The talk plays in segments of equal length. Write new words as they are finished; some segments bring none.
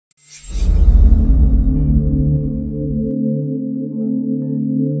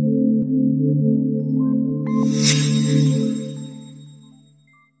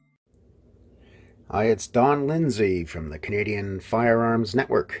Hi, it's Don Lindsay from the Canadian Firearms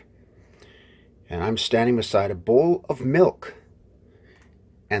Network, and I'm standing beside a bowl of milk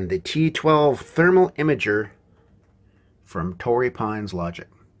and the T-12 thermal imager from Torrey Pines Logic.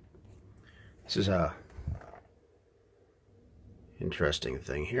 This is a interesting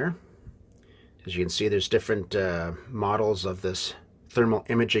thing here. As you can see, there's different models of this thermal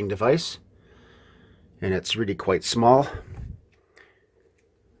imaging device, and it's really quite small.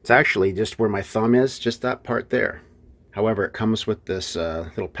 It's actually just where my thumb is, just that part there. However, it comes with this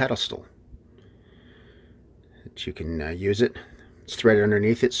little pedestal that you can use it. It's threaded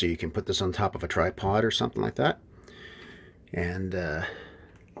underneath it, so you can put this on top of a tripod or something like that. And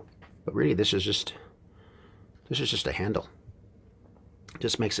but really, this is just a handle. It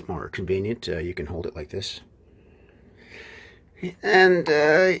just makes it more convenient. You can hold it like this, and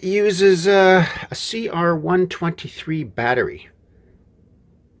it uses a CR123 battery.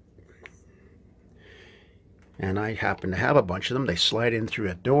 And I happen to have a bunch of them. They slide in through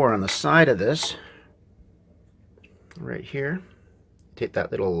a door on the side of this, right here. Take that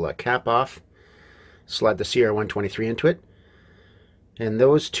little cap off, slide the CR123 into it, and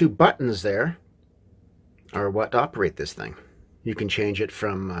those two buttons there are what operate this thing. You can change it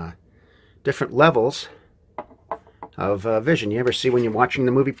from different levels of vision. You ever see when you're watching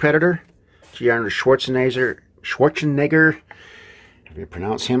the movie Predator? Arnold Schwarzenegger, however you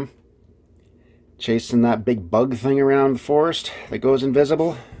pronounce him, chasing that big bug thing around the forest that goes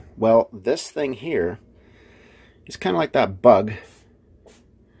invisible? Well, this thing here is kind of like that bug,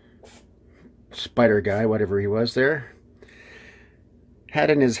 spider guy, whatever he was there, had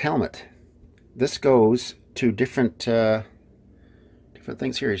in his helmet. This goes to different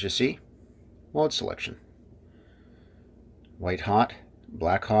things here, as you see. Mode selection. White hot,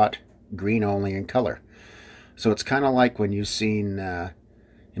 black hot, green only in color. So it's kind of like when you've seen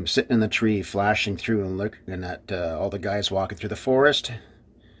him sitting in the tree, flashing through and looking at all the guys walking through the forest.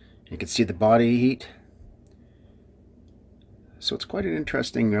 You can see the body heat. So it's quite an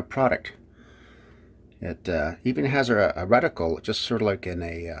interesting product. It even has a reticle, just sort of like in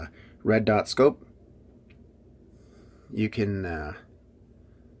a red dot scope. You can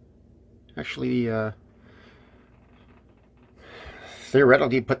actually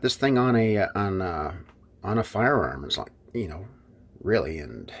theoretically put this thing on a firearm. It's like, you know, really,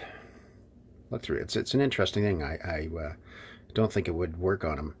 and look through it. It's an interesting thing. I don't think it would work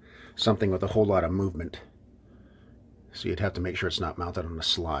on something with a whole lot of movement. So you'd have to make sure it's not mounted on a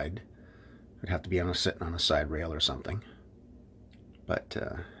slide. It'd have to be sitting on a side rail or something. But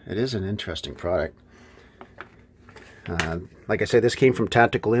it is an interesting product. Like I say, this came from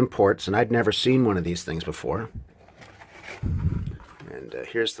Tactical Imports, and I'd never seen one of these things before. And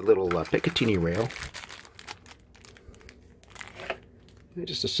here's the little Picatinny rail.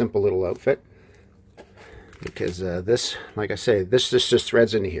 Just a simple little outfit, because this, like I say, this just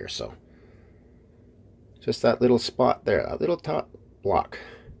threads into here. So just that little spot there, that little top block,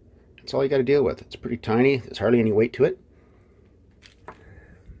 that's all you got to deal with. It's pretty tiny. There's hardly any weight to it.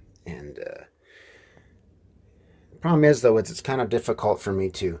 And the problem is, though, it's kind of difficult for me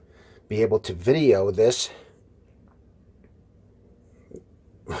to be able to video this,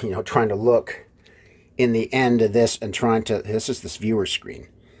 you know, trying to look in the end of this and trying to, this is this viewer screen,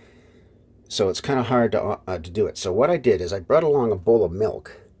 so it's kind of hard to do it. So what I did is I brought along a bowl of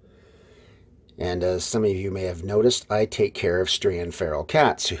milk, and as some of you may have noticed, I take care of stray and feral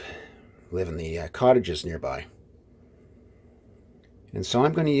cats who live in the cottages nearby, and so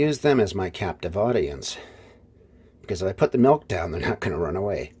I'm going to use them as my captive audience, because if I put the milk down, they're not going to run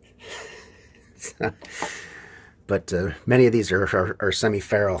away. But many of these are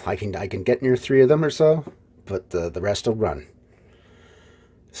semi-feral. I can get near 3 of them or so, but the rest will run.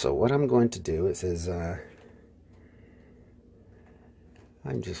 So what I'm going to do is I'm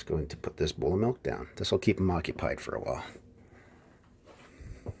just going to put this bowl of milk down. This will keep them occupied for a while.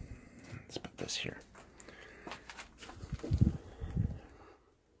 Let's put this here.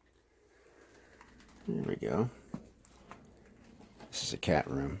 There we go. This is a cat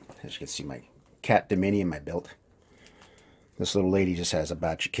room. As you can see, my cat dominium I built. This little lady just has a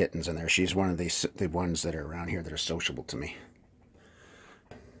batch of kittens in there. She's one of the ones that are around here that are sociable to me.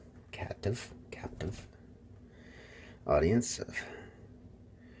 Captive audience of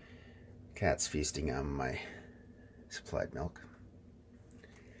cats feasting on my supplied milk.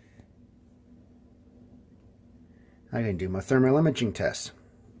 I'm going to do my thermal imaging test.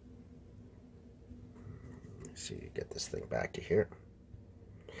 Let's see, get this thing back to here.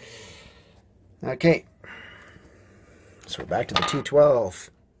 Okay. So we're back to the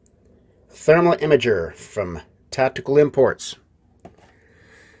T-12 thermal imager from Tactical Imports.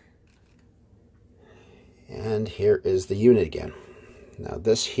 And here is the unit again. Now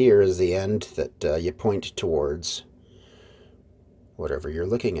this here is the end that you point towards whatever you're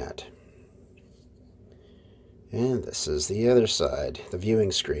looking at. And this is the other side, the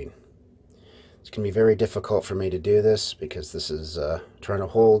viewing screen. It's going to be very difficult for me to do this because this is trying to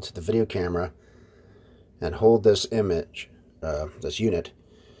hold the video camera and hold this image, this unit,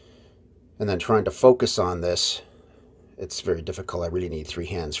 and then trying to focus on this. It's very difficult. I really need 3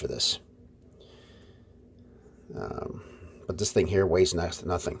 hands for this. But this thing here weighs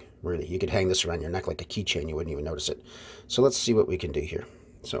nothing, really. You could hang this around your neck like a keychain. You wouldn't even notice it. So let's see what we can do here.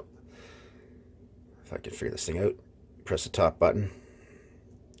 So if I can figure this thing out, press the top button.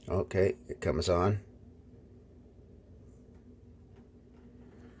 Okay, it comes on.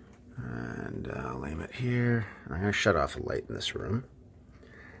 And I'll aim it here. I'm going to shut off the light in this room.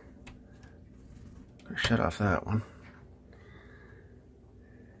 Shut off that one.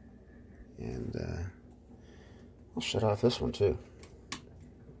 And I'll shut off this one too.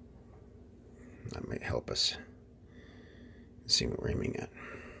 That might help us see what we're aiming at.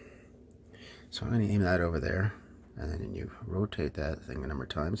 So I'm going to aim that over there, and then you rotate that thing a number of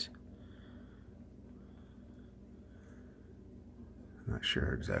times. I'm not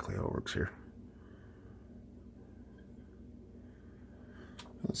sure exactly how it works here.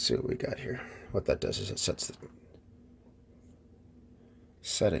 Let's see what we got here. What that does is it sets the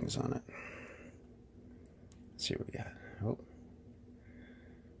settings on it. Let's see what we got. Oh,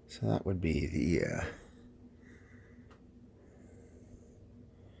 so that would be the.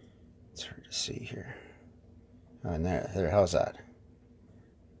 It's hard to see here. Oh, and there. How's that?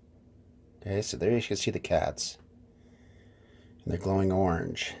 Okay, so there you can see the cats, and they're glowing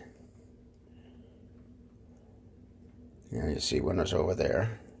orange. And you see one is over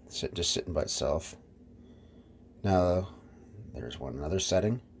there, just sitting by itself. Now there's another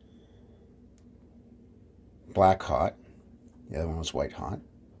setting. Black hot. The other one was white hot.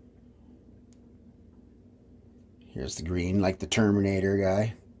 Here's the green, like the Terminator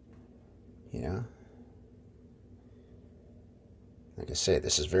guy. You know? Like I say,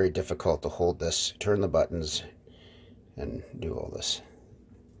 this is very difficult to hold this, turn the buttons, and do all this.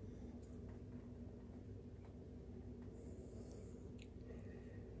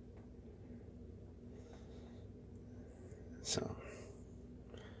 So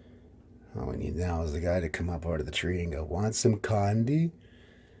all we need now is the guy to come up out of the tree and go, "Want some candy?"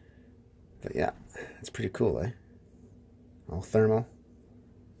 But yeah, it's pretty cool, eh? All thermal.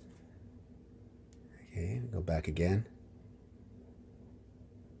 Okay, go back again.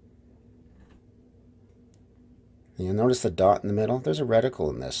 And you'll notice the dot in the middle. There's a reticle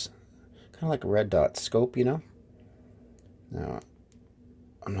in this. Kind of like a red dot scope, you know? Now,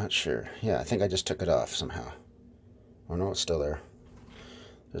 I'm not sure. Yeah, I think I just took it off somehow. Oh no, it's still there.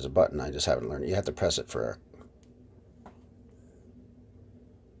 There's a button, I just haven't learned it. You have to press it for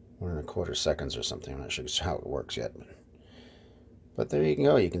 1.25 seconds or something. I'm not sure how it works yet. But there you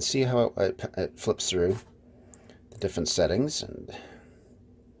go. You can see how it flips through the different settings, and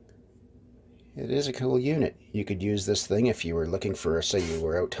it is a cool unit. You could use this thing if you were looking for, say you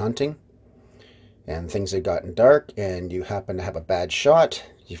were out hunting and things had gotten dark and you happen to have a bad shot.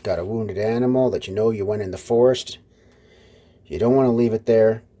 You've got a wounded animal that you know you went in the forest. You don't want to leave it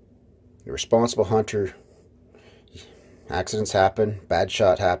there. You're a responsible hunter. Accidents happen. Bad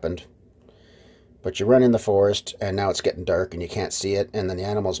shot happened. But you run in the forest and now it's getting dark and you can't see it, and then the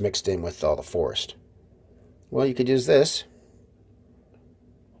animal's mixed in with all the forest. Well, you could use this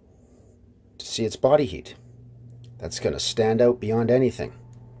to see its body heat. That's going to stand out beyond anything.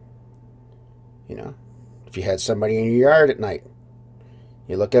 You know, if you had somebody in your yard at night,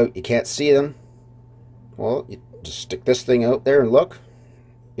 you look out, you can't see them. Well, you just stick this thing out there and look.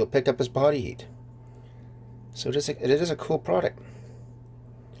 You'll pick up his body heat. So it is a cool product.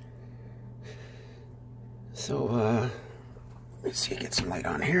 So, let's see, get some light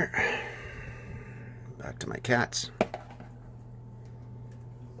on here. Back to my cats.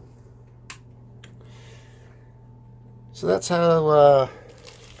 So that's how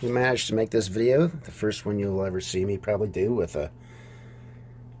we managed to make this video. The first one you'll ever see me probably do, with a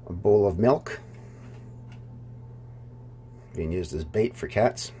bowl of milk being used as bait for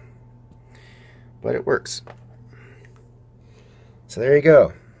cats. But it works. So there you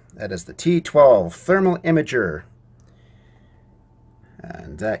go. That is the T-12 Thermal Imager.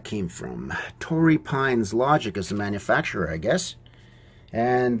 And that came from Torrey Pines Logic as the manufacturer, I guess.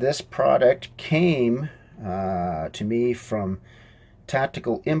 And this product came to me from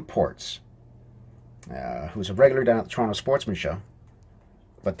Tactical Imports, who's a regular down at the Toronto Sportsman Show.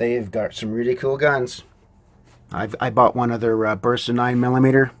 But they've got some really cool guns. I bought one of their Burst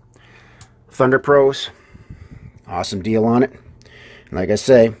 9mm Thunder Pros. Awesome deal on it. And like I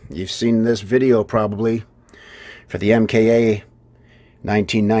say, you've seen this video probably for the MKA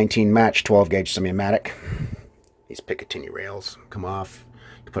 1919 match 12 gauge semi-automatic. These Picatinny rails come off.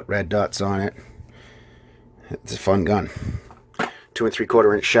 You put red dots on it. It's a fun gun. 2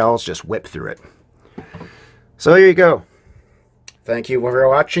 3/4 inch shells just whip through it. So here you go. Thank you for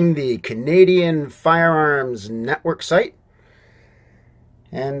watching the Canadian Firearms Network site.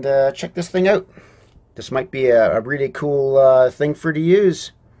 And check this thing out. This might be a really cool thing for you to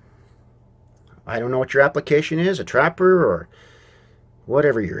use. I don't know what your application is, a trapper or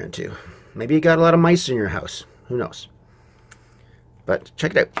whatever you're into. Maybe you got a lot of mice in your house. Who knows? But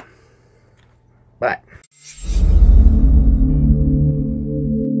check it out. Bye.